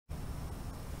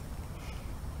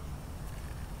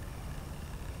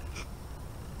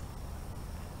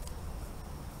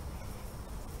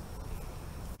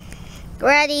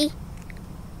Ready?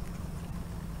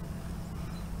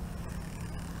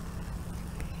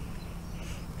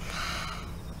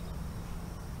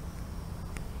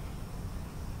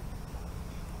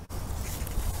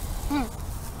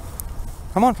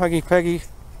 Come on, Peggy. Peggy.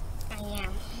 I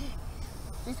am.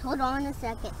 Just hold on a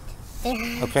second.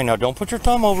 There. Okay, now don't put your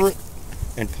thumb over it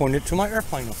and point it to my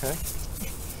airplane, okay?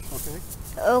 Okay.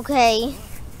 Okay.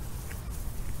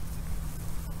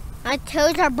 My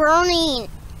toes are burning.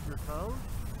 Your toes?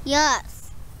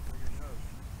 Yes. Or your nose?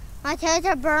 My toes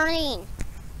are burning.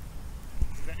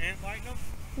 Is the ant biting them?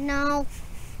 No.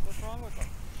 What's wrong with them?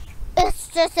 It's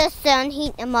just the sun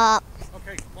heating them up.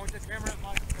 Okay, point the camera at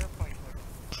my airplane.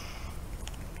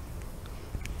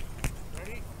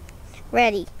 Ready?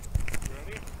 Ready.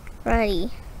 Ready?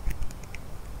 Ready.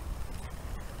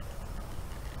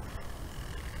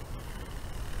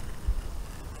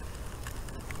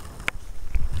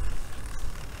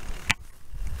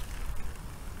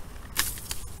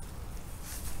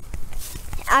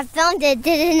 I found it,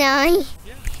 didn't I?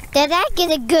 Yeah. Did I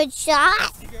get a good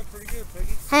shot? You got pretty good, Peggy.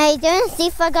 Hey, don't see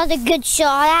if I got a good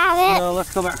shot at it. No,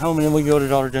 let's go back home and then we go to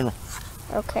Dollar General.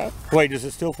 Okay. Wait, is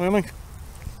it still filming?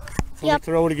 Let Yep. me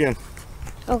throw it again.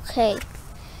 Okay.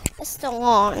 It's still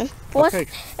on. What's,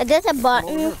 Okay. is this a Come over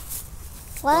button? here.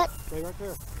 What? Stay right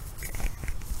there.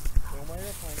 Film my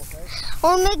airplane, okay?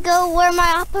 Let me go where my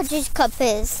apple juice cup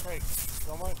is. Okay,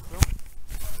 film my, film.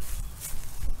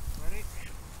 Ready?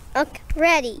 Okay,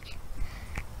 ready.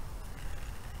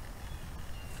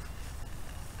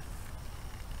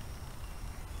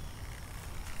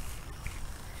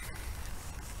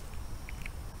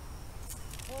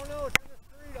 Oh no, it's in the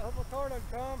street. I hope a car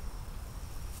doesn't come.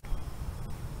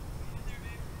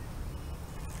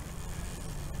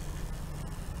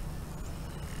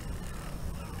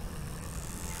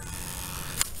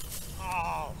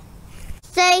 Oh.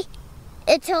 Say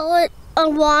it till it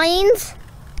unwinds.